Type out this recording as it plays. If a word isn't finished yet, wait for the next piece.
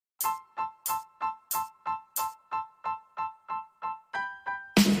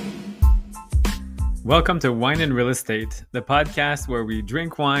Welcome to Wine and Real Estate, the podcast where we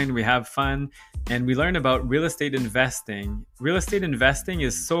drink wine, we have fun, and we learn about real estate investing. Real estate investing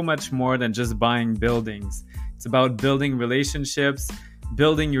is so much more than just buying buildings. It's about building relationships,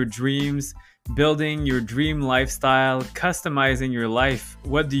 building your dreams, building your dream lifestyle, customizing your life.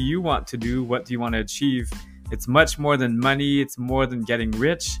 What do you want to do? What do you want to achieve? It's much more than money. It's more than getting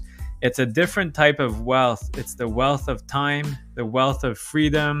rich. It's a different type of wealth. It's the wealth of time, the wealth of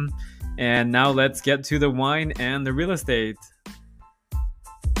freedom. And now let's get to the wine and the real estate.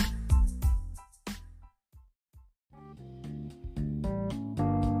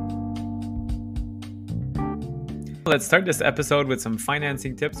 Let's start this episode with some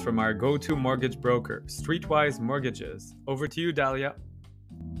financing tips from our go-to mortgage broker, Streetwise Mortgages. Over to you, Dalia.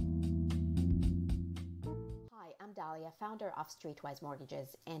 Hi, I'm Dalia, founder of Streetwise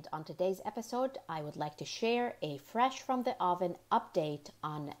Mortgages, and on today's episode, I would like to share a fresh from the oven update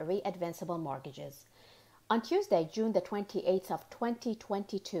on re-advanceable mortgages. On Tuesday, June the 28th of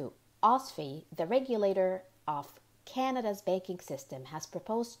 2022, OSFI, the regulator of Canada's banking system, has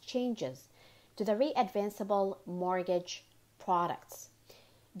proposed changes to the re-advanceable mortgage products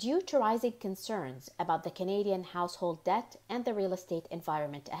due to rising concerns about the Canadian household debt and the real estate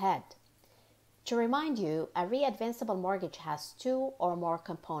environment ahead. To remind you, a re-advanceable mortgage has two or more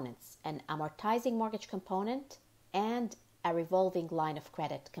components, an amortizing mortgage component and a revolving line of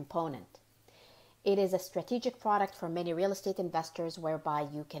credit component. It is a strategic product for many real estate investors whereby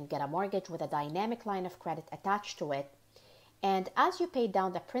you can get a mortgage with a dynamic line of credit attached to it, and as you pay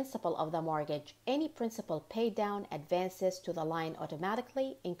down the principal of the mortgage, any principal paid down advances to the line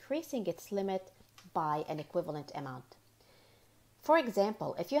automatically, increasing its limit by an equivalent amount. For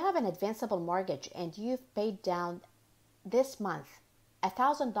example, if you have an advanceable mortgage and you've paid down this month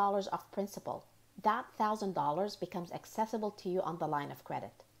 $1,000 of principal, that $1,000 becomes accessible to you on the line of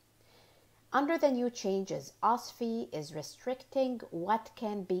credit. Under the new changes, OSFI is restricting what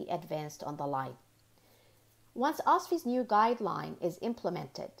can be advanced on the line. Once OSFI's new guideline is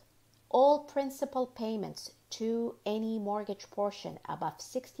implemented, all principal payments to any mortgage portion above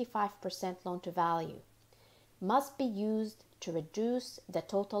 65% loan to value must be used to reduce the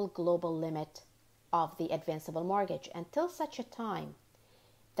total global limit of the advanceable mortgage until such a time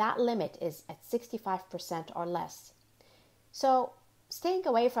that limit is at 65% or less. So, staying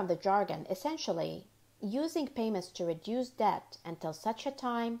away from the jargon, essentially using payments to reduce debt until such a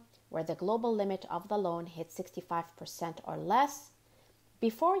time where the global limit of the loan hits 65% or less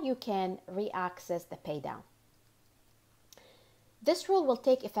before you can re-access the paydown. This rule will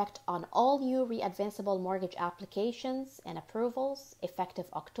take effect on all new re-advanceable mortgage applications and approvals effective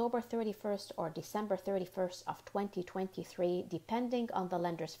October 31st or December 31st of 2023, depending on the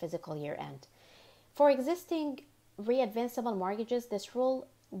lender's fiscal year end. For existing re-advanceable mortgages, this rule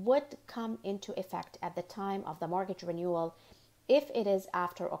would come into effect at the time of the mortgage renewal if it is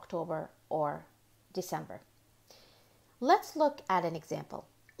after October or December. Let's look at an example.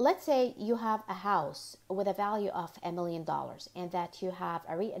 Let's say you have a house with a value of $1 million and that you have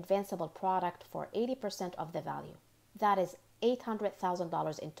a re-advanceable product for 80% of the value. That is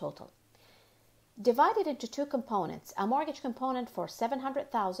 $800,000 in total. Divided into two components, a mortgage component for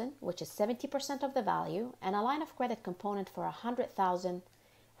 $700,000, which is 70% of the value, and a line of credit component for $100,000,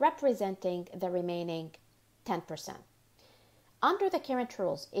 representing the remaining 10%. Under the current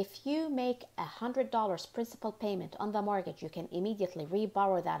rules, if you make $100 principal payment on the mortgage, you can immediately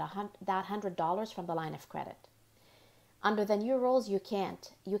re-borrow that $100 from the line of credit. Under the new rules, you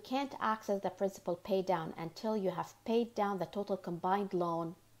can't access the principal pay down until you have paid down the total combined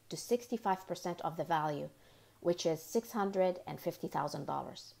loan to 65% of the value, which is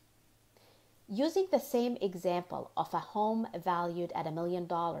 $650,000. Using the same example of a home valued at $1 million,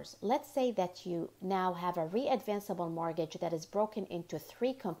 let's say that you now have a re-advanceable mortgage that is broken into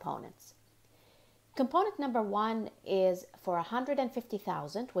three components. Component number one is for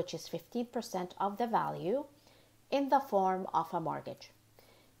 $150,000, which is 15% of the value, in the form of a mortgage.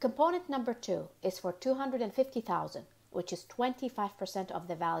 Component number two is for $250,000, which is 25% of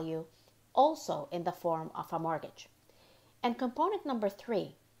the value, also in the form of a mortgage. And component number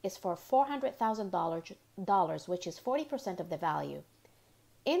three is for $400,000, which is 40% of the value,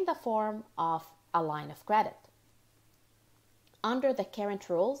 in the form of a line of credit. Under the current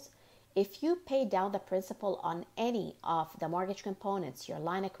rules, if you pay down the principal on any of the mortgage components, your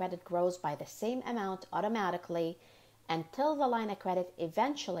line of credit grows by the same amount automatically until the line of credit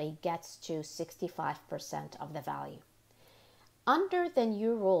eventually gets to 65% of the value. Under the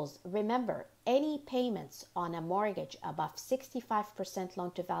new rules, remember, any payments on a mortgage above 65%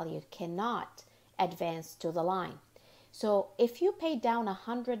 loan to value cannot advance to the line. So if you pay down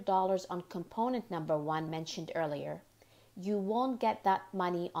 $100 on component number 1 mentioned earlier, you won't get that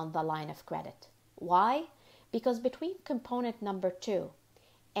money on the line of credit. Why? Because between component number 2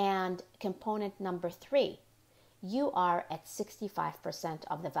 and component number 3, you are at 65%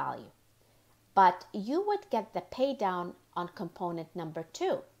 of the value. But you would get the pay down on component number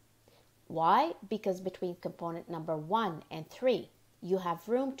 2. Why? Because between component number 1 and 3, you have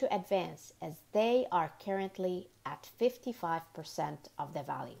room to advance as they are currently at 55% of the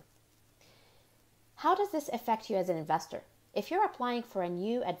value. How does this affect you as an investor? If you're applying for a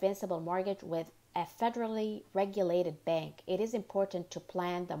new advanceable mortgage with a federally regulated bank, it is important to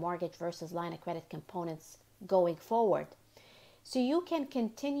plan the mortgage versus line of credit components going forward, so you can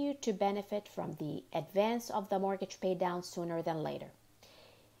continue to benefit from the advance of the mortgage pay down sooner than later.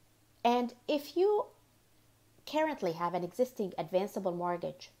 And if you currently have an existing advanceable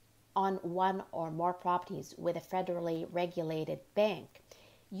mortgage on one or more properties with a federally regulated bank,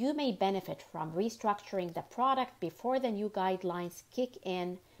 you may benefit from restructuring the product before the new guidelines kick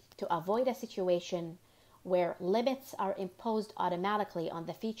in to avoid a situation where limits are imposed automatically on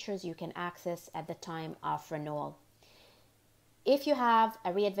the features you can access at the time of renewal. If you have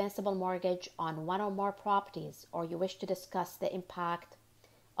a readvanceable mortgage on one or more properties, or you wish to discuss the impact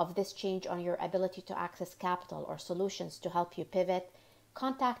of this change on your ability to access capital or solutions to help you pivot,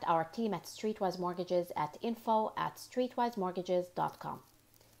 contact our team at Streetwise Mortgages at info@streetwisemortgages.com.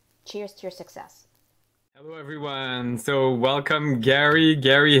 Cheers to your success. Hello, everyone. So welcome, Gary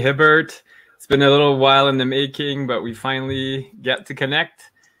Hibbert. It's been a little while in the making, but we finally get to connect.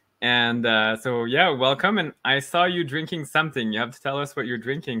 And so, yeah, welcome. And I saw you drinking something. You have to tell us what you're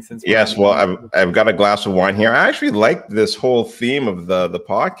drinking since. Yes, well, I've got a glass of wine here. I actually like this whole theme of the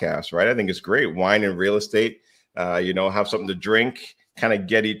podcast, right? I think it's great. Wine and real estate, have something to drink, kind of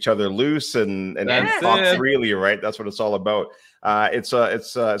get each other loose and talk freely, right? That's what it's all about.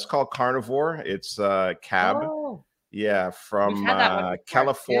 It's called Carnivore. It's Cab. Oh. Yeah, from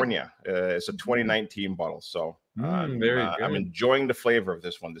California. It's a 2019 bottle. So very good. I'm enjoying the flavor of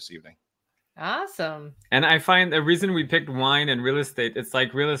this one this evening. Awesome. And I find the reason we picked wine and real estate, it's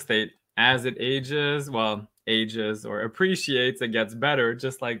like real estate. As it ages or appreciates, it gets better,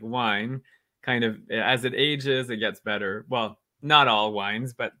 just like wine. Kind of as it ages, it gets better. Well, not all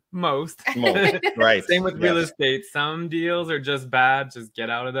wines, but most. Right. Same with real estate. Some deals are just bad, just get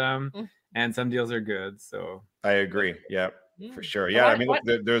out of them. And some deals are good. So I agree. Yeah, for sure. Yeah. I mean, look,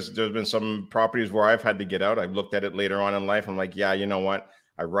 there's been some properties where I've had to get out. I've looked at it later on in life. I'm like, yeah, you know what?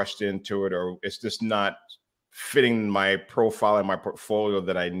 I rushed into it, or it's just not fitting my profile and my portfolio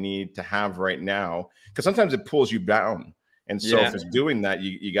that I need to have right now. Because sometimes it pulls you down. And so if it's doing that,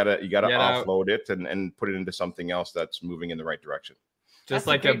 you gotta offload it and put it into something else that's moving in the right direction. Just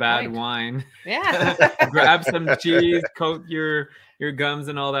like a bad wine. Yeah. Grab some cheese, coat your gums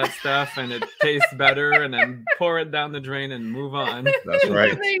and all that stuff, and it tastes better, and then pour it down the drain and move on. That's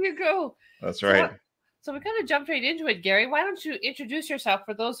right. There you go. That's right. So we kind of jumped right into it, Gary. Why don't you introduce yourself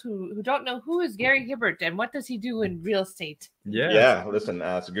for those who don't know, who is Gary Hibbert and what does he do in real estate? Yeah. Listen,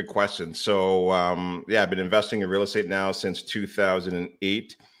 that's a good question. So, I've been investing in real estate now since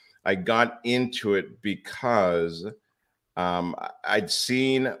 2008. I got into it because I'd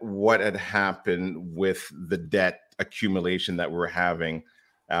seen what had happened with the debt accumulation that we're having.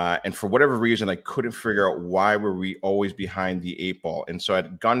 And for whatever reason, I couldn't figure out why were we always behind the 8 ball. And so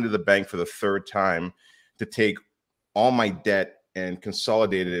I'd gone to the bank for the 3rd time to take all my debt and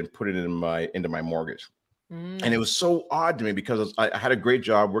consolidate it and put it into my mortgage. And it was so odd to me because I had a great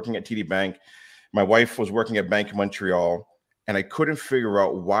job working at TD Bank. My wife was working at Bank of Montreal, and I couldn't figure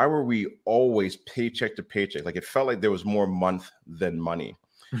out why were we always paycheck to paycheck. Like it felt like there was more month than money.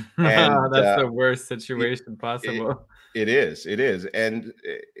 And that's the worst situation possible. It is. And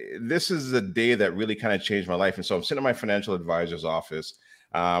this is the day that really kind of changed my life. And so I'm sitting in my financial advisor's office.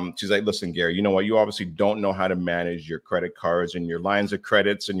 She's like, listen, Gary, you know what? You obviously don't know how to manage your credit cards and your lines of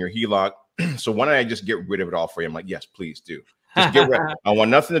credits and your HELOC. So why don't I just get rid of it all for you? I'm like, yes, please do. Just get rid. I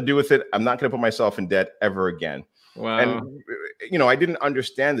want nothing to do with it. I'm not going to put myself in debt ever again. Wow. And, I didn't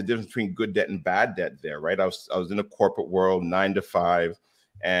understand the difference between good debt and bad debt there, right? I was in a corporate world, 9 to 5,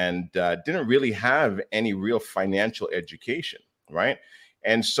 and didn't really have any real financial education, right?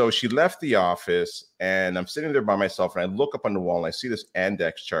 And so she left the office, and I'm sitting there by myself, and I look up on the wall, and I see this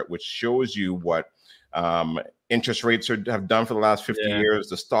index chart, which shows you what interest rates have done for the last 50 years,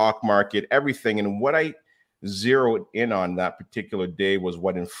 the stock market, everything. And what I zeroed in on that particular day was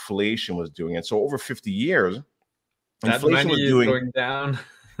what inflation was doing. And so over 50 years, inflation was going down.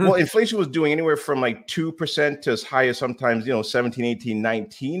 Well, inflation was doing anywhere from like 2% to as high as sometimes, 17, 18,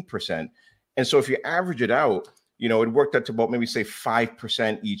 19%. And so if you average it out, you know, it worked out to about maybe say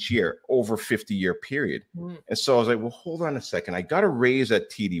 5% each year over a 50-year period. And so I was like, well, hold on a second. I got a raise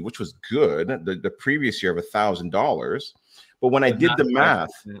at TD, which was good, the previous year of $1,000. But when I did the math,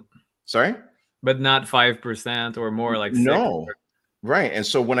 5%. sorry? But not 5% or more, like 6. No. Right. And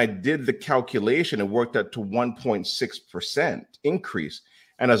so when I did the calculation, it worked out to 1.6% increase.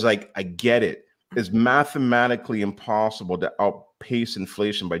 And I was like, I get it. It's mathematically impossible to outpace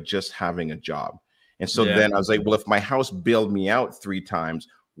inflation by just having a job. And so then I was like, well, if my house bailed me out 3 times,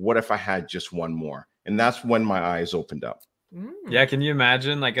 what if I had just one more? And that's when my eyes opened up. Yeah, can you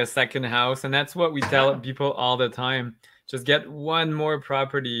imagine like a second house? And that's what we tell people all the time. Just get one more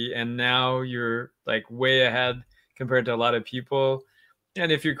property and now you're like way ahead compared to a lot of people.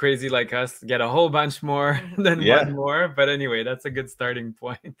 And if you're crazy like us, get a whole bunch more than one more. But anyway, that's a good starting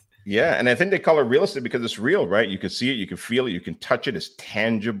point. Yeah. And I think they call it real estate because it's real, right? You can see it, you can feel it, you can touch it. It's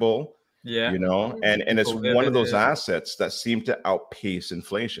tangible. Yeah. You know, and it's one of those assets that seem to outpace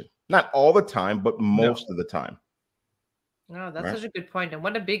inflation. Not all the time, but most of the time. Oh, that's such a good point. And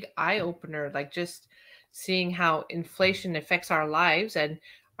what a big eye opener, like just seeing how inflation affects our lives. And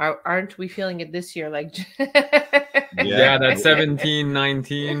aren't we feeling it this year? Like, yeah, that's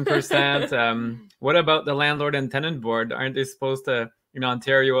 17-19%. What about the landlord and tenant board? Aren't they supposed to, in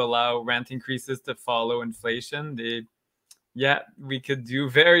Ontario, allow rent increases to follow inflation? Yeah, we could do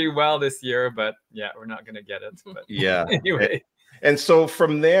very well this year, but yeah, we're not going to get it. But yeah. Anyway. And so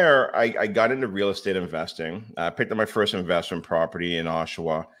from there, I got into real estate investing. I picked up my first investment property in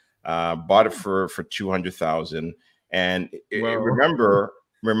Oshawa, bought it for $200,000. And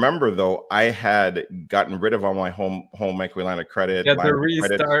remember though, I had gotten rid of all my home equity line of credit. Get the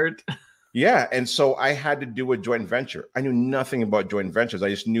restart. Yeah. And so I had to do a joint venture. I knew nothing about joint ventures. I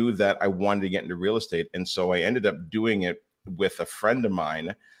just knew that I wanted to get into real estate. And so I ended up doing it with a friend of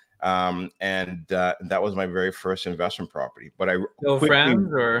mine. And that was my very first investment property. But I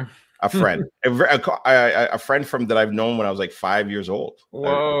friends or a friend, a friend from that I've known when I was like 5 years old.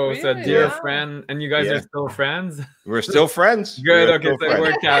 Whoa, really? So dear friend, and you guys are still friends? We're still friends. Good. Okay, so it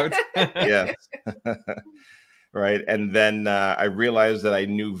worked out. Yes. Right. And then I realized that I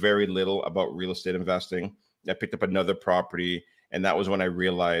knew very little about real estate investing. I picked up another property. And that was when I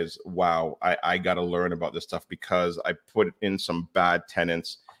realized, wow, I got to learn about this stuff because I put in some bad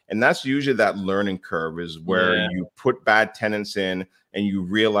tenants. And that's usually that learning curve is where you put bad tenants in and you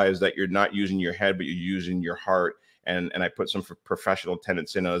realize that you're not using your head, but you're using your heart. And I put some professional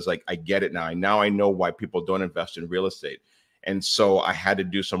tenants in. I was like, I get it now. Now I know why people don't invest in real estate. And so I had to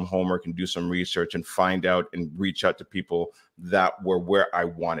do some homework and do some research and find out and reach out to people that were where I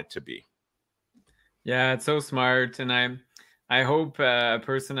wanted to be. Yeah, it's so smart. And I hope one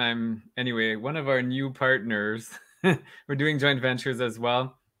of our new partners, we're doing joint ventures as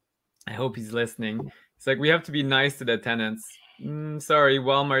well. I hope he's listening. It's like, we have to be nice to the tenants. Sorry,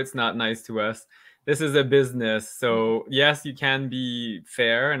 Walmart's not nice to us. This is a business. So yes, you can be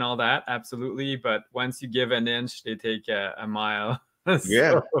fair and all that. Absolutely. But once you give an inch, they take a mile.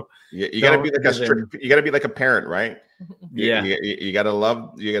 You gotta be like you gotta be like a parent, right? You gotta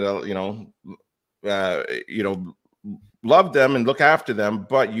love, love them and look after them,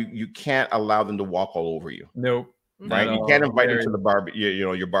 but you can't allow them to walk all over you. Nope. Right? You can't invite them to the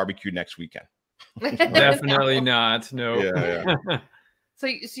your barbecue next weekend. Definitely not. No. Yeah. So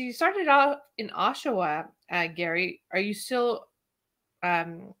you started out in Oshawa, Gary. Are you still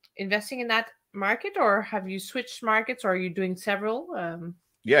investing in that market, or have you switched markets, or are you doing several?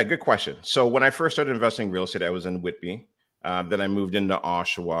 Yeah, good question. So when I first started investing in real estate, I was in Whitby. Then I moved into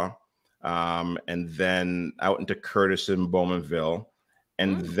Oshawa. And then out into Curtis and Bowmanville.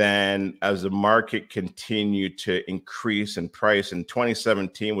 And then as the market continued to increase in price, in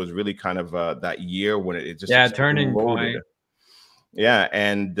 2017 was really kind of that year when it just turning point. Yeah,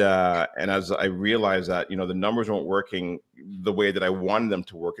 and as I realized that the numbers weren't working the way that I wanted them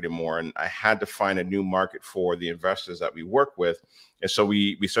to work anymore, and I had to find a new market for the investors that we work with, and so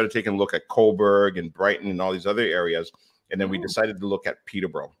we started taking a look at Cobourg and Brighton and all these other areas, and then we decided to look at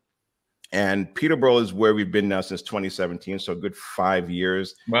Peterborough. And Peterborough is where we've been now since 2017, so a good 5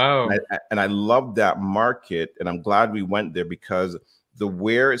 years. Wow! And I love that market, and I'm glad we went there because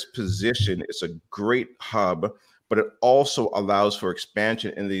where it's positioned, it's a great hub, but it also allows for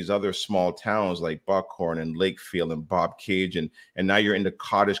expansion in these other small towns like Buckhorn and Lakefield and Bob Cage, and now you're in the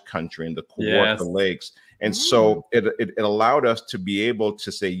cottage country and the Kawartha Lakes, and so it allowed us to be able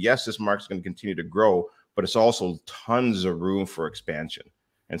to say, yes, this market's going to continue to grow, but it's also tons of room for expansion.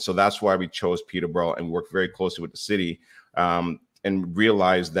 And so that's why we chose Peterborough and worked very closely with the city and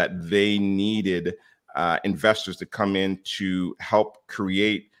realized that they needed investors to come in to help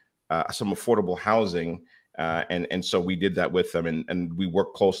create some affordable housing And so we did that with them, and we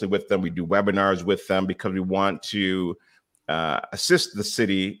work closely with them. We do webinars with them because we want to assist the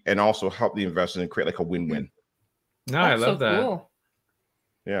city and also help the investors and create like a win-win. No, I That's love so that. cool.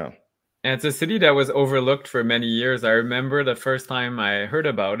 Yeah. And it's a city that was overlooked for many years. I remember the first time I heard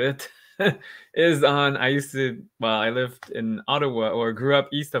about it is on, I lived in Ottawa, or grew up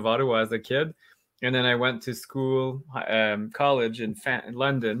east of Ottawa as a kid. And then I went to school, college in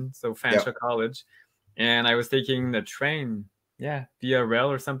London, so Fanshawe College. And I was taking the train, via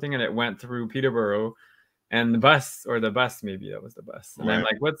rail or something, and it went through Peterborough. And the bus, maybe that was the bus. And I'm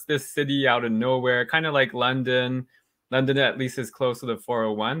like, what's this city out of nowhere? Kind of like London. London at least is close to the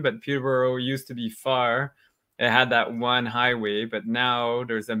 401, but Peterborough used to be far. It had that one highway, but now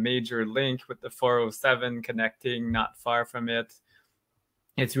there's a major link with the 407 connecting not far from it.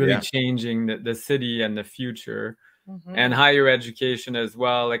 It's really changing the city and the future, and higher education as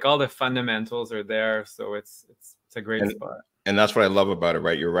well. Like all the fundamentals are there, so it's a great spot. And that's what I love about it,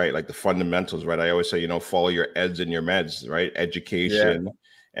 right? You're right, like the fundamentals, right? I always say, follow your eds and your meds, right? Education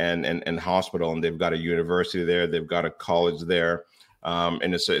and hospital, and they've got a university there, they've got a college there,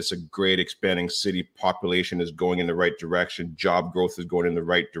 and it's a great expanding city. Population is going in the right direction. Job growth is going in the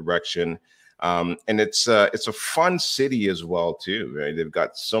right direction. And it's a fun city as well too, right? They've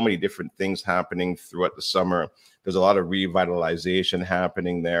got so many different things happening throughout the summer. There's a lot of revitalization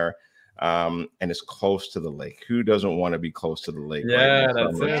happening there, and it's close to the lake. Who doesn't want to be close to the lake? Yeah,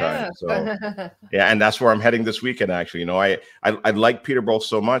 that's it. Yeah. So and that's where I'm heading this weekend. Actually, I like Peterborough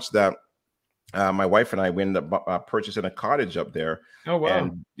so much that my wife and I ended up purchasing a cottage up there. Oh,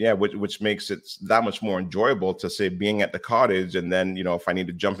 wow. And which makes it that much more enjoyable to say being at the cottage. And then, if I need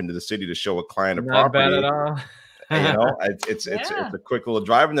to jump into the city to show a client a Not property, bad at all. it's a quick little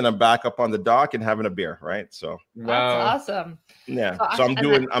drive, and then I'm back up on the dock and having a beer. Right. So wow. That's awesome. Yeah. So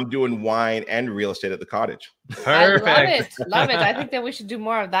I'm doing wine and real estate at the cottage. Perfect. Love it. I think that we should do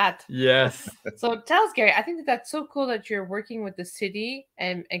more of that. Yes. So tell us, Gary, I think that's so cool that you're working with the city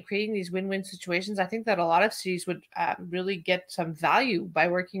and creating these win-win situations. I think that a lot of cities would really get some value by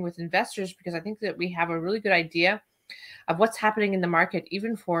working with investors, because I think that we have a really good idea of what's happening in the market,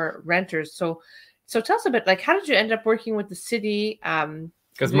 even for renters. So tell us a bit, like, how did you end up working with the city?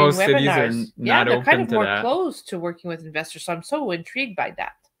 Because most cities are not they're open kind of to more that. close to working with investors. So I'm so intrigued by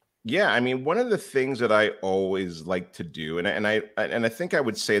that. Yeah, I mean, one of the things that I always like to do, and I think I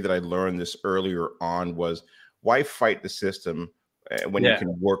would say that I learned this earlier on, was why fight the system when you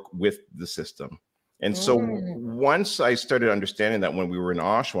can work with the system. And so once I started understanding that, when we were in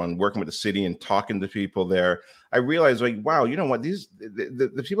Oshawa and working with the city and talking to people there, I realized, like, wow, you know what?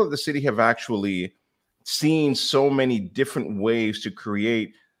 The people of the city have actually seen so many different ways to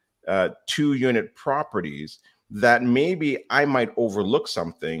create 2-unit properties that maybe I might overlook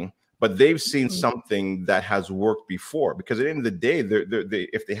something, but they've seen something that has worked before. Because at the end of the day,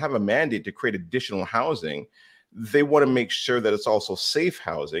 if they have a mandate to create additional housing, they want to make sure that it's also safe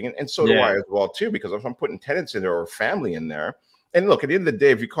housing. And so do I as well too, because if I'm putting tenants in there or family in there, and look, at the end of the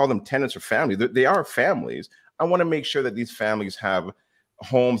day, if you call them tenants or family, they are families. I want to make sure that these families have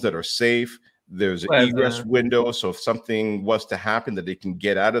homes that are safe. There's an egress window, so if something was to happen, that they can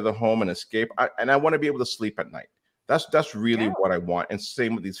get out of the home and escape. And I want to be able to sleep at night. That's really what I want, and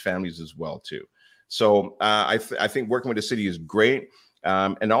same with these families as well too. So I think working with the city is great,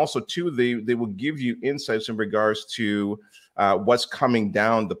 and also too, they will give you insights in regards to what's coming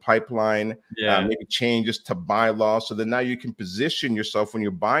down the pipeline, maybe changes to bylaws, so that now you can position yourself when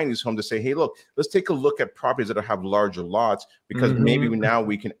you're buying these homes to say, hey, look, let's take a look at properties that have larger lots, because maybe now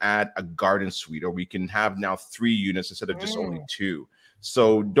we can add a garden suite, or we can have now 3 units instead of just only 2.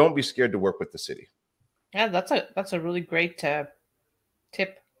 So don't be scared to work with the city. Yeah, that's a really great tip.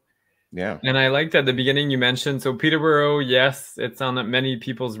 Yeah. And I liked at the beginning you mentioned, so Peterborough, yes, it's on many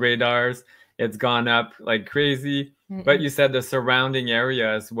people's radars. It's gone up like crazy. But you said the surrounding area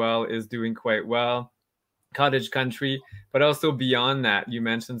as well is doing quite well. Cottage country, but also beyond that, you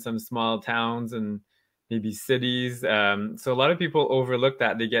mentioned some small towns and maybe cities. So a lot of people overlook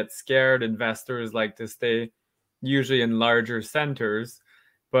that. They get scared. Investors like to stay usually in larger centers.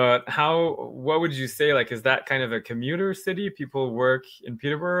 But what would you say, like, is that kind of a commuter city? People work in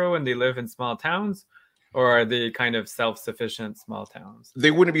Peterborough and they live in small towns? Or are they kind of self-sufficient small towns?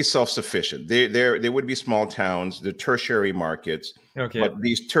 They wouldn't be self-sufficient. They would be small towns, the tertiary markets. Okay. But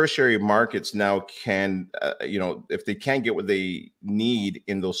these tertiary markets now can, if they can't get what they need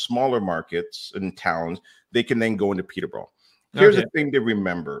in those smaller markets and towns, they can then go into Peterborough. Here's the thing to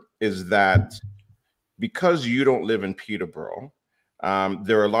remember is that because you don't live in Peterborough,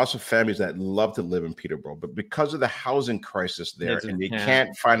 there are lots of families that love to live in Peterborough, but because of the housing crisis there, and they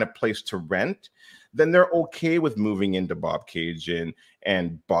can't find a place to rent, then they're okay with moving into Bobcaygeon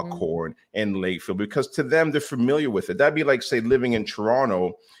and Buckhorn and Lakefield, because to them, they're familiar with it. That'd be like, say, living in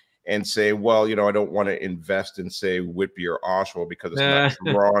Toronto and say, well, you know, I don't want to invest in, say, Whitby or Oshawa because it's not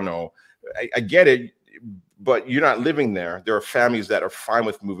Toronto. I get it, but you're not living there. There are families that are fine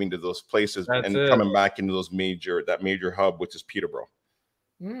with moving to those places and coming back into that major hub, which is Peterborough.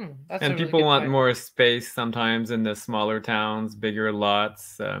 And people want more space sometimes in the smaller towns, bigger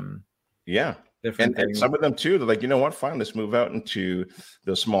lots. Yeah. And some of them too, they're like, you know what, fine, let's move out into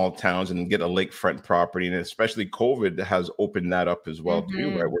the small towns and get a lakefront property. And especially COVID has opened that up as well too,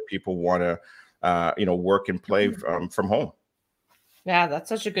 right? Where people want to, you know, work and play from home. Yeah, that's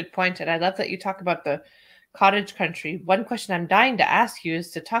such a good point. And I love that you talk about the cottage country. One question I'm dying to ask you is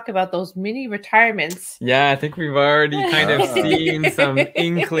to talk about those mini retirements. Yeah, I think we've already kind of seen some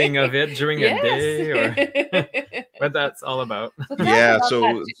inkling of it during a day, or what that's all about.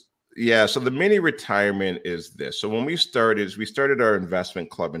 So the mini retirement is this. So when we started our investment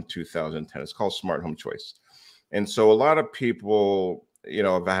club in 2010. It's called Smart Home Choice. And so a lot of people, you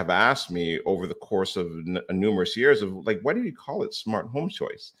know, have asked me over the course of numerous years of like, why do you call it Smart Home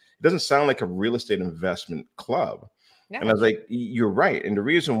Choice? It doesn't sound like a real estate investment club. Yeah. And I was like, you're right. And the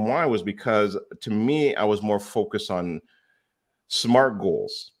reason why was because to me, I was more focused on SMART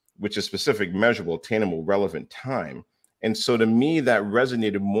goals, which is specific, measurable, attainable, relevant time. And so to me, that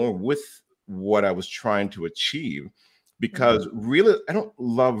resonated more with what I was trying to achieve, because I don't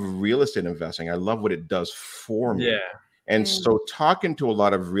love real estate investing. I love what it does for me. Yeah. And so talking to a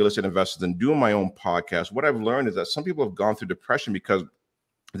lot of real estate investors and doing my own podcast, what I've learned is that some people have gone through depression because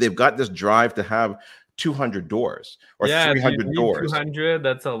they've got this drive to have 200 doors or 300 doors. 200,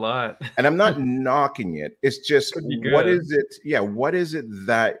 that's a lot. And I'm not knocking it. It's just, what is it? Yeah. What is it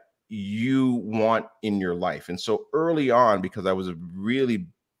that you want in your life? And so early on, because I was really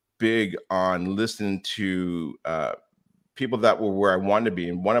big on listening to people that were where I wanted to be,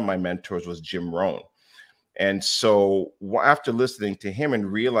 and one of my mentors was Jim Rohn. And so after listening to him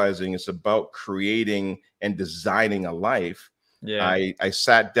and realizing it's about creating and designing a life, I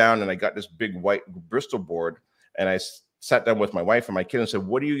sat down and I got this big white Bristol board, and I sat down with my wife and my kid and said,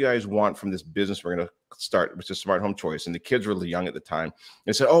 what do you guys want from this business we're going to start, which is Smart Home Choice? And the kids were really young at the time.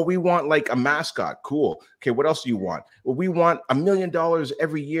 They said, oh, we want like a mascot. Cool. Okay, what else do you want? Well, we want $1 million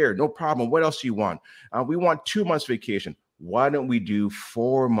every year. No problem. What else do you want? We want 2 months vacation. Why don't we do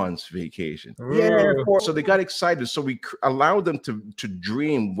 4 months vacation? Yeah. So they got excited. So we allowed them to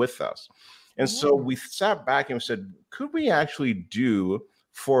dream with us. And so we sat back and said, could we actually do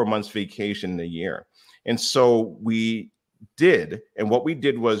 4 months vacation in a year? And so we did. And what we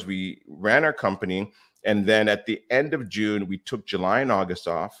did was we ran our company. And then at the end of June, we took July and August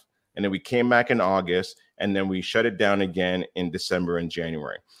off. And then we came back in August, and then we shut it down again in December and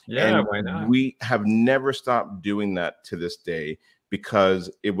January. Yeah, and why not? We have never stopped doing that to this day, because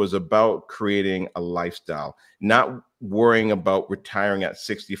it was about creating a lifestyle, not worrying about retiring at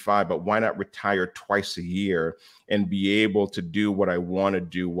 65, but why not retire twice a year and be able to do what I want to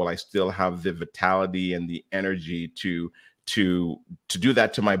do while I still have the vitality and the energy to do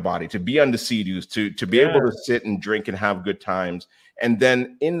that to my body, to be on the sea-doos, to be able to sit and drink and have good times. And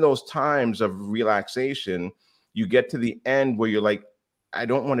then in those times of relaxation, you get to the end where you're like, I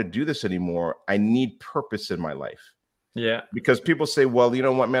don't want to do this anymore. I need purpose in my life. Yeah. Because people say, well, you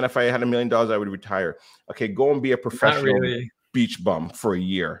know what, man, if I had $1 million, I would retire. Okay, go and be a professional beach bum for a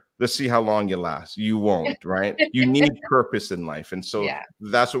year. Let's see how long you last. You won't, right? You need purpose in life. And so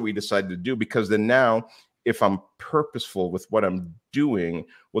that's what we decided to do, because then now, if I'm purposeful with what I'm doing,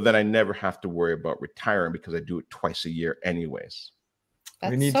 well, then I never have to worry about retiring, because I do it twice a year anyways. That's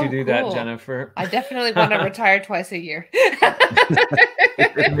we need to do that, Jennifer. I definitely want to retire twice a year.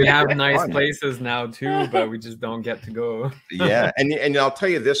 We have nice places now too, but we just don't get to go. Yeah. And I'll tell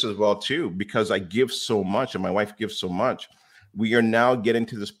you this as well too, because I give so much and my wife gives so much. We are now getting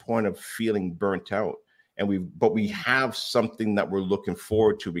to this point of feeling burnt out. But we have something that we're looking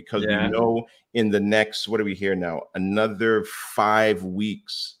forward to, because we know in the next, what are we here now? Another 5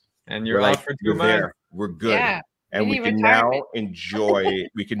 weeks. And you're off for 2 months. We're good. Yeah. And we can now enjoy,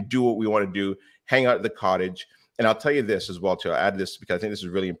 we can do what we want to do, hang out at the cottage. And I'll tell you this as well, too. I'll add this because I think this is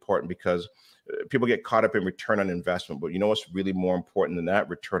really important, because people get caught up in return on investment. But you know what's really more important than that?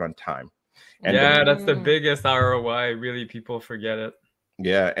 Return on time. And that's the biggest ROI. Really, people forget it.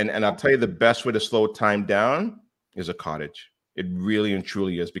 Yeah. And I'll tell you, the best way to slow time down is a cottage. It really and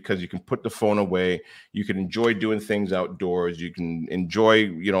truly is, because you can put the phone away. You can enjoy doing things outdoors. You can enjoy,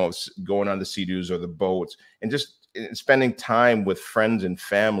 you know, going on the sea-doos or the boats, and just spending time with friends and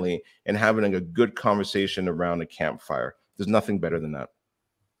family and having a good conversation around a campfire. There's nothing better than that.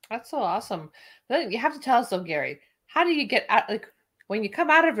 That's so awesome. Then you have to tell us though, Gary, how do you get out, like when you come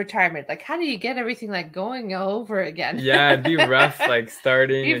out of retirement, like how do you get everything like going all over again? Yeah, it'd be rough, like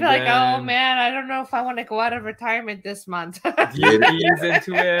starting You'd be again. like, oh man, I don't know if I want to go out of retirement this month. Do you ease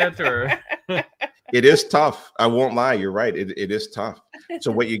into it or? It is tough. I won't lie. You're right. It is tough.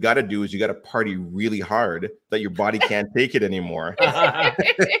 So what you got to do is you got to party really hard that your body can't take it anymore.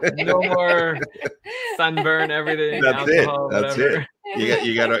 No more sunburn, everything. That's alcohol, it. That's whatever. it.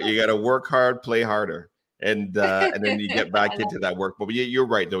 You gotta work hard, play harder, and then you get back into that work. But you're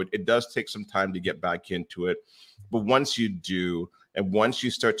right though. It does take some time to get back into it. But once you do, and once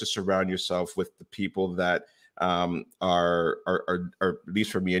you start to surround yourself with the people that are at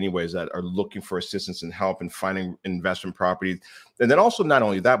least for me anyways, that are looking for assistance and help in finding investment properties, and then also not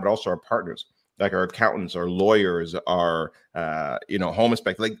only that, but also our partners, like our accountants, our lawyers, our home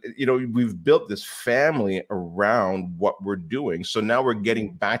inspector. Like, we've built this family around what we're doing. So now we're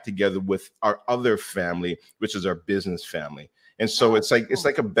getting back together with our other family, which is our business family. And so it's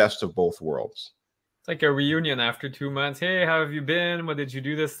like a best of both worlds. It's like a reunion after 2 months. Hey, how have you been? What did you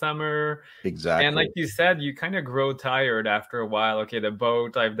do this summer? Exactly. And like you said, you kind of grow tired after a while. Okay, the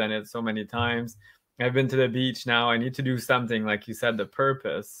boat, I've done it so many times. I've been to the beach now. I need to do something, like you said, the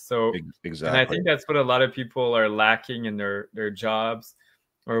purpose. So exactly. And I think that's what a lot of people are lacking in their jobs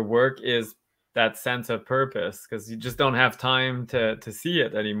or work, is that sense of purpose, because you just don't have time to see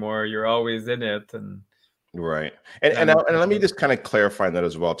it anymore. You're always in it. And right. And let me just kind of clarify that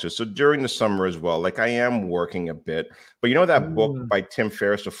as well too. So during the summer as well, like I am working a bit, but you know that book by Tim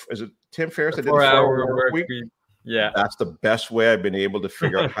Ferriss, is it Tim Ferriss that did the 4-Hour Work Week? Yeah. That's the best way I've been able to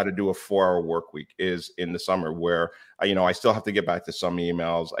figure out how to do a 4-hour work week, is in the summer, where I still have to get back to some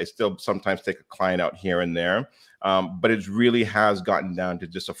emails. I still sometimes take a client out here and there. But it really has gotten down to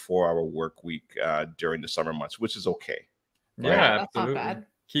just a 4-hour work week during the summer months, which is okay. Right? Yeah, that's absolutely. not bad.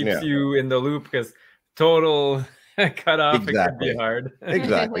 Keeps you in the loop, because total cut off, it could be hard.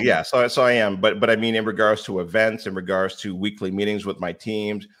 Exactly. Yeah. So I am, but I mean, in regards to events, in regards to weekly meetings with my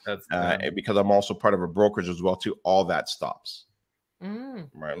teams, because I'm also part of a brokerage as well too, all that stops.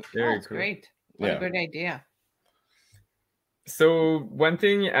 Right. Very cool. Cool. Great. What a good idea. So one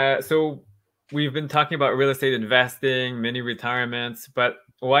thing, so we've been talking about real estate investing, mini retirements, but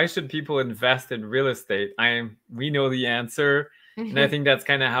why should people invest in real estate? We know the answer. And I think that's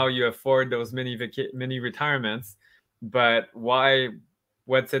kind of how you afford those mini retirements. But why?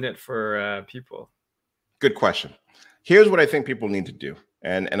 What's in it for people? Good question. Here's what I think people need to do.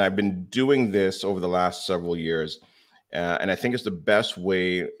 And I've been doing this over the last several years. And I think it's the best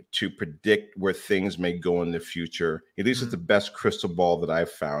way to predict where things may go in the future. At least it's the best crystal ball that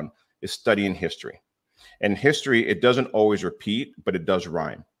I've found, is studying history. And history, it doesn't always repeat, but it does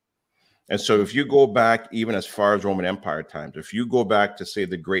rhyme. And so if you go back even as far as Roman Empire times, if you go back to, say,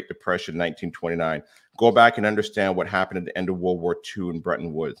 the Great Depression, 1929, go back and understand what happened at the end of World War II in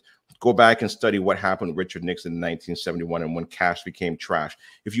Bretton Woods. Go back and study what happened with Richard Nixon in 1971 and when cash became trash.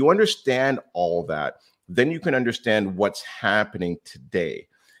 If you understand all that, then you can understand what's happening today.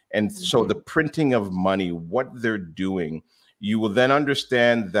 And so the printing of money, what they're doing, you will then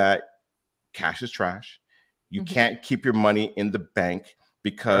understand that cash is trash. You can't keep your money in the bank,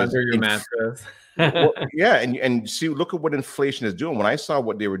 because under your mattress. and see, look at what inflation is doing. When I saw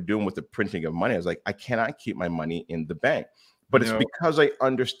what they were doing with the printing of money, I was like, I cannot keep my money in the bank. But it's because I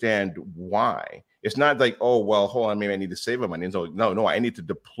understand why. It's not like, oh, well, hold on, maybe I need to save my money. So no, I need to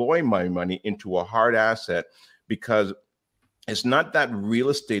deploy my money into a hard asset, because it's not that real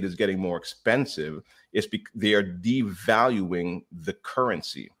estate is getting more expensive. It's they are devaluing the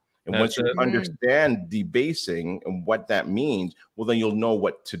currency. And once you understand debasing and what that means, well, then you'll know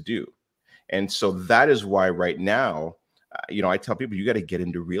what to do. And so that is why right now, I tell people, you got to get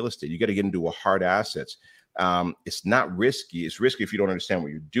into real estate. You got to get into a hard assets. It's not risky. It's risky if you don't understand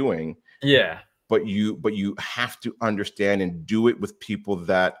what you're doing. Yeah. But you have to understand and do it with people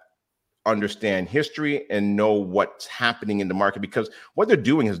that understand history and know what's happening in the market, because what they're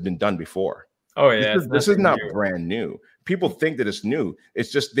doing has been done before. Oh yeah. This is not brand new. People think that it's new.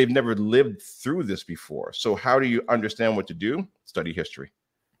 It's just they've never lived through this before. So how do you understand what to do? Study history.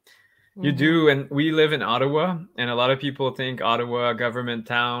 You do. And we live in Ottawa, and a lot of people think Ottawa, a government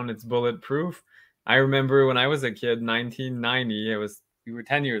town, it's bulletproof. I remember when I was a kid, 1990, we were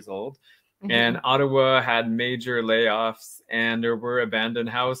 10 years old, and Ottawa had major layoffs, and there were abandoned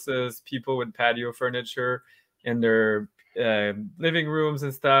houses, people with patio furniture in their living rooms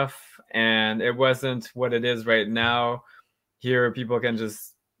and stuff. And it wasn't what it is right now. Here, people can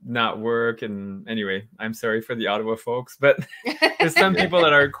just not work. And anyway, I'm sorry for the Ottawa folks, but there's some people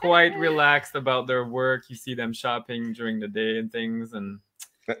that are quite relaxed about their work. You see them shopping during the day and things. And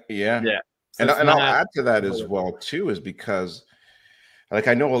Yeah. Yeah. So And it's I'll not. add to that as well too, is because like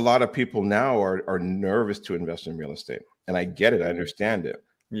I know a lot of people now are nervous to invest in real estate, and I get it, I understand it.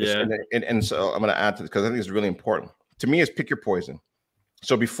 Yeah. And so I'm going to add to this because I think it's really important. To me, is pick your poison.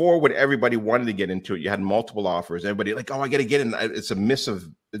 So before, when everybody wanted to get into it, you had multiple offers. Everybody like, oh, I got to get in. It's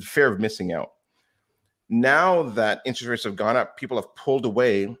it's fear of missing out. Now that interest rates have gone up, people have pulled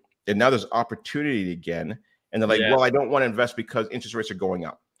away, and now there's opportunity again. And they're like, Yeah. well, I don't want to invest because interest rates are going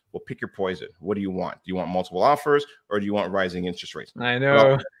up. Well, pick your poison. What do you want? Do you want multiple offers, or do you want rising interest rates? I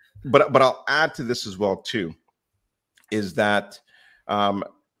know. But I'll add to this as well too, is that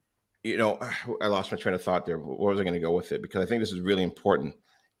you know, I lost my train of thought there. Where was I going to go with it? Because I think this is really important,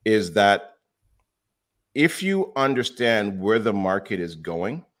 is that if you understand where the market is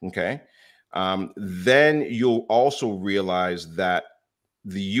going, okay, then you'll also realize that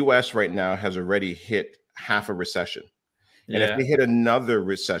the US right now has already hit half a recession. And if Yeah. they hit another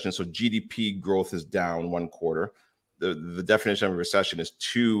recession, so GDP growth is down one quarter, the definition of a recession is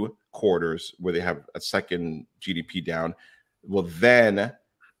 2 quarters where they have a second GDP down. Well, then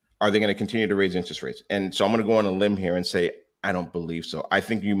are they going to continue to raise interest rates? And so I'm going to go on a limb here and say, I don't believe so. I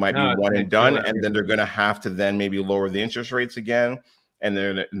think you might be No, one I and done, totally and then they're agree. going to have to then maybe lower the interest rates again. And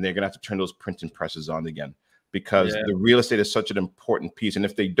they're going to have to turn those printing presses on again, because Yeah. the real estate is such an important piece. And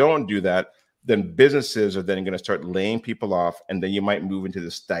if they don't do that, then businesses are then going to start laying people off, and then you might move into the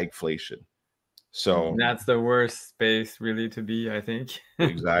stagflation. So That's the worst space really to be, I think.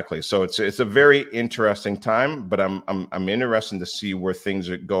 exactly. So it's a very interesting time, but I'm interested to see where things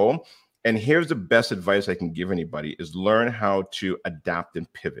go. And here's the best advice I can give anybody is learn how to adapt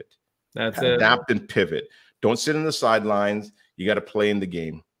and pivot. That's it. Adapt and pivot. Don't sit in the sidelines. You got to play in the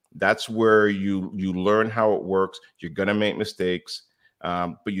game. That's where you learn how it works. You're going to make mistakes,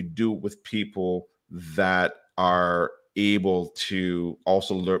 but you do it with people that are able to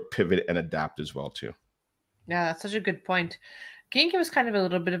also learn, pivot, and adapt as well too. Yeah, that's such a good point. Can you give us kind of a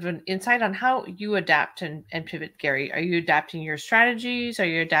little bit of an insight on how you adapt and pivot, Gary? Are you adapting your strategies? Are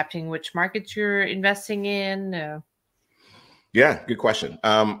you adapting which markets you're investing in? Yeah, good question.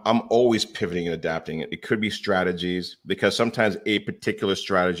 I'm always pivoting and adapting. It could be strategies, because sometimes a particular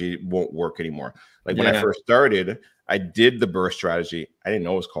strategy won't work anymore. Like when I Yeah. first started, I did the BRRRR strategy. I didn't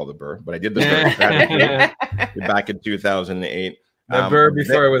know it was called the BRRRR, but I did the BRRRR strategy back in 2008. The BRRRR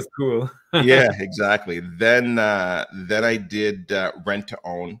before it was cool. Yeah, exactly. Then I did rent to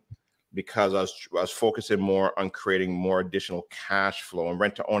own, because I was focusing more on creating more additional cash flow. And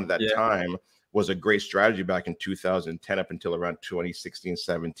rent to own at that Yeah. time was a great strategy back in 2010 up until around 2016,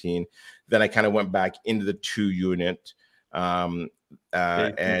 17. Then I kind of went back into the 2-unit. And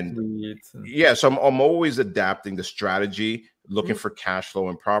yeah, so I'm always adapting the strategy, looking for cash flow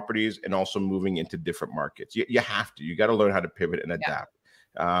in properties, and also moving into different markets. You have to. You got to learn how to pivot and adapt.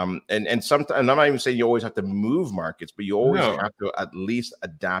 And sometimes, and I'm not even saying you always have to move markets, but you always have to at least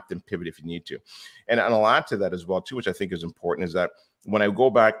adapt and pivot if you need to. And I'll add to that as well too, which I think is important, is that when I go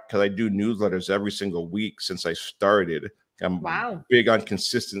back, because I do newsletters every single week since I started, I'm big on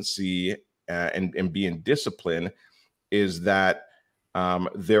consistency and being disciplined, is that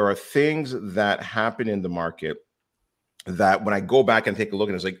there are things that happen in the market that when I go back and take a look,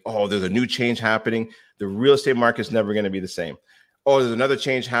 and it's like, oh, there's a new change happening. The real estate market is never going to be the same. Oh, there's another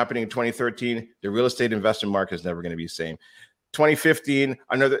change happening in 2013. The real estate investment market is never going to be the same. 2015,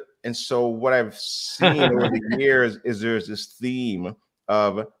 another. And so what I've seen over the years is there's this theme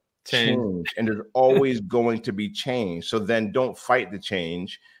of change, and there's always going to be change. So then don't fight the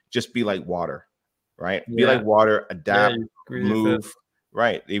change. Just be like water, right? Yeah. Be like water, adapt, move.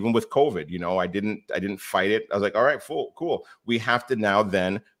 Right. Even with COVID, you know, I didn't fight it. I was like, all right, cool. We have to now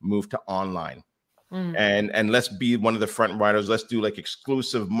then move to online. And let's be one of the front riders. Let's do like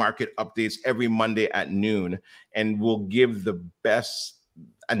exclusive market updates every Monday at noon, and we'll give the best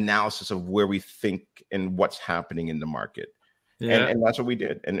analysis of where we think and what's happening in the market. Yeah. And that's what we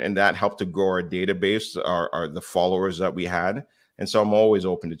did. And that helped to grow our database, our the followers that we had. And so I'm always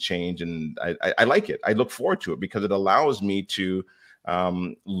open to change, and I like it. I look forward to it because it allows me to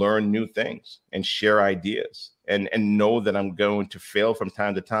learn new things and share ideas, and know that I'm going to fail from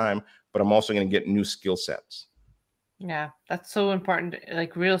time to time, but I'm also going to get new skill sets. Yeah, that's so important.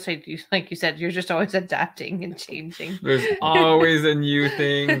 Like real estate, like you said, you're just always adapting and changing. There's always a new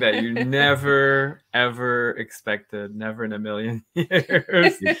thing that you never, ever expected, never in a million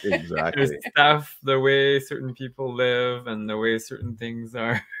years. Exactly. There's stuff, the way certain people live and the way certain things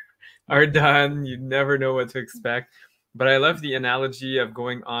are done. You never know what to expect. But I love the analogy of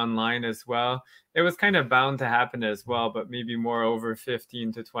going online as well. It was kind of bound to happen as well, but maybe more over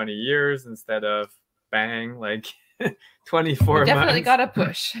 15 to 20 years instead of bang, like 24 Definitely months. got a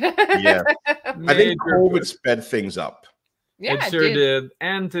push. Yeah. I think Major COVID push. sped things up. Yeah, It sure did.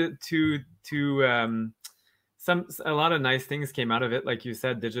 And a lot of nice things came out of it. Like you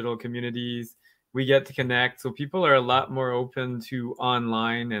said, digital communities, we get to connect. So people are a lot more open to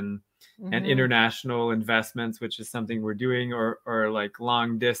online and international investments, which is something we're doing, or like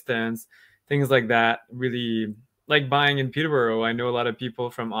long distance, things like that. Really like buying in Peterborough. I know a lot of people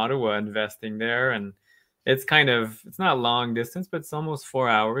from Ottawa investing there, and it's not long distance, but it's almost 4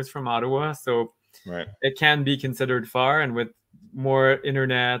 hours from Ottawa. So Right. it can be considered far, and with more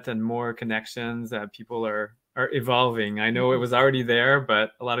internet and more connections, people are evolving. I know it was already there,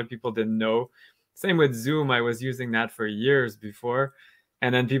 but a lot of people didn't know. Same with Zoom. I was using that for years before,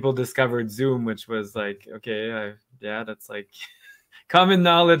 and then people discovered Zoom, which was like, okay, yeah, that's like common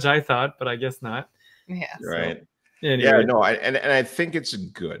knowledge, I thought, but I guess not. Yeah. Right. So, anyway. Yeah, no, and I think it's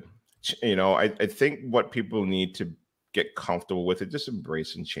good. I think what people need to get comfortable with it, just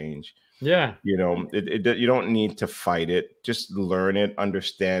embrace and change. Yeah. You don't need to fight it. Just learn it,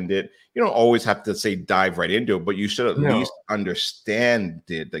 understand it. You don't always have to say dive right into it, but you should at least understand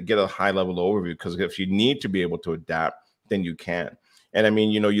it, get a high level overview. Because if you need to be able to adapt, then you can. And I mean,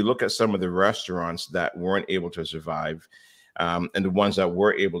 you look at some of the restaurants that weren't able to survive, and the ones that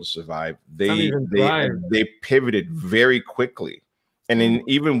were able to survive, they pivoted very quickly. And then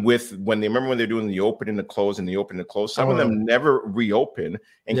even when they're doing the open and the close and the open and the close, some of them never reopen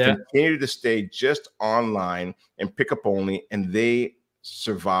and continue to stay just online and pick up only, and they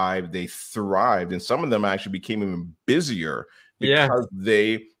survived, they thrived, and some of them actually became even busier because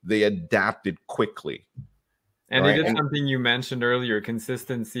they adapted quickly. And they did something you mentioned earlier,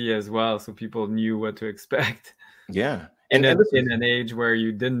 consistency as well, so people knew what to expect. Yeah. In an age where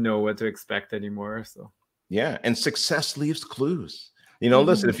you didn't know what to expect anymore. So yeah, and success leaves clues.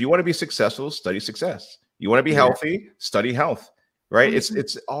 Listen, if you want to be successful, study success. You want to be healthy, study health. Right?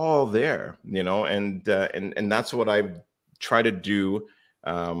 It's all there, and that's what I try to do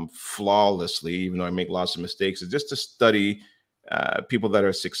flawlessly, even though I make lots of mistakes, is just to study people that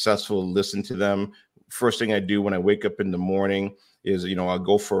are successful, listen to them. First thing I do when I wake up in the morning is, I'll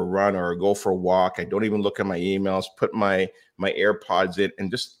go for a run or go for a walk. I don't even look at my emails, put my AirPods in and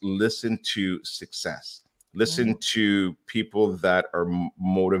just listen to success. Listen to people that are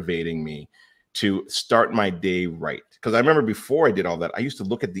motivating me to start my day right. Because I remember before I did all that, I used to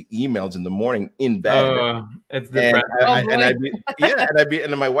look at the emails in the morning in bed. Oh, it's different.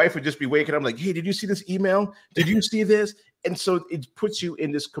 And my wife would just be waking up like, hey, did you see this email? Did you see this? And so it puts you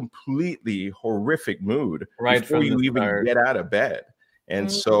in this completely horrific mood before you even get out of bed. And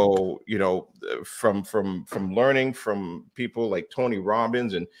so, from learning from people like Tony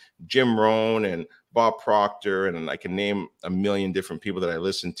Robbins and Jim Rohn and Bob Proctor, and I can name a million different people that I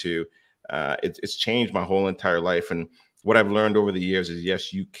listen to, it's changed my whole entire life. And what I've learned over the years is,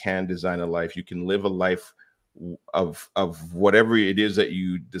 yes, you can design a life. You can live a life of whatever it is that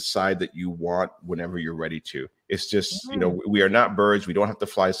you decide that you want whenever you're ready to. It's just, we are not birds. We don't have to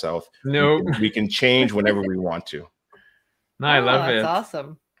fly south. No, we can change whenever we want to. No, I love it. That's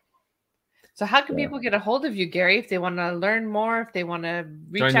awesome. So how can people get a hold of you, Gary, if they want to learn more, if they want to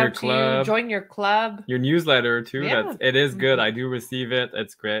reach out to you, join your club? Your newsletter too. Yeah. It is good. I do receive it.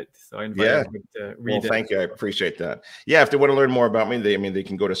 It's great. So I invite everyone to read it. Thank you. I appreciate that. Yeah, if they want to learn more about me, they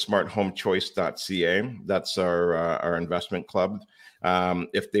can go to smarthomechoice.ca. That's our investment club.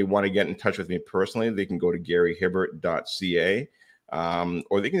 If they want to get in touch with me personally, they can go to garyhibbert.ca.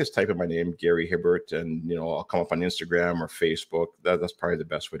 Or they can just type in my name, Gary Hibbert, and I'll come up on Instagram or Facebook. That's probably the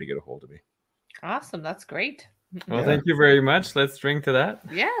best way to get a hold of me. Awesome. That's great. Well, thank you very much. Let's drink to that.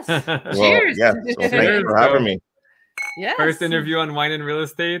 Yes. Cheers. Yeah. So thank you for having me. Yes. First interview on Wine and Real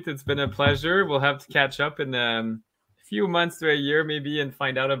Estate. It's been a pleasure. We'll have to catch up in a few months to a year maybe and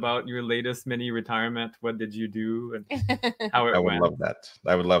find out about your latest mini retirement. What did you do and how it went?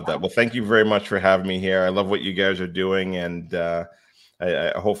 I would love that. Well, thank you very much for having me here. I love what you guys are doing, and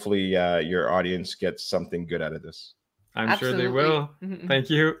hopefully your audience gets something good out of this. I'm sure they will. Thank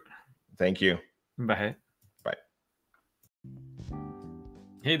you. Thank you. Bye. Bye.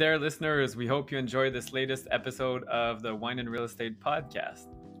 Hey there, listeners. We hope you enjoyed this latest episode of the Wine and Real Estate podcast.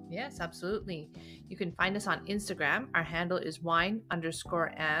 Yes, absolutely. You can find us on Instagram. Our handle is wine_and_real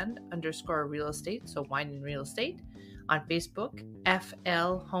estate. So wine and real estate. On Facebook,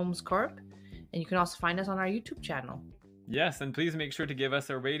 FL Homes Corp. And you can also find us on our YouTube channel. Yes, and please make sure to give us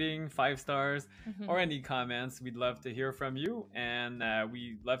a rating, 5 stars, or any comments. We'd love to hear from you, and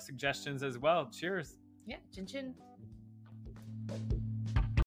we love suggestions as well. Cheers. Yeah, chin chin.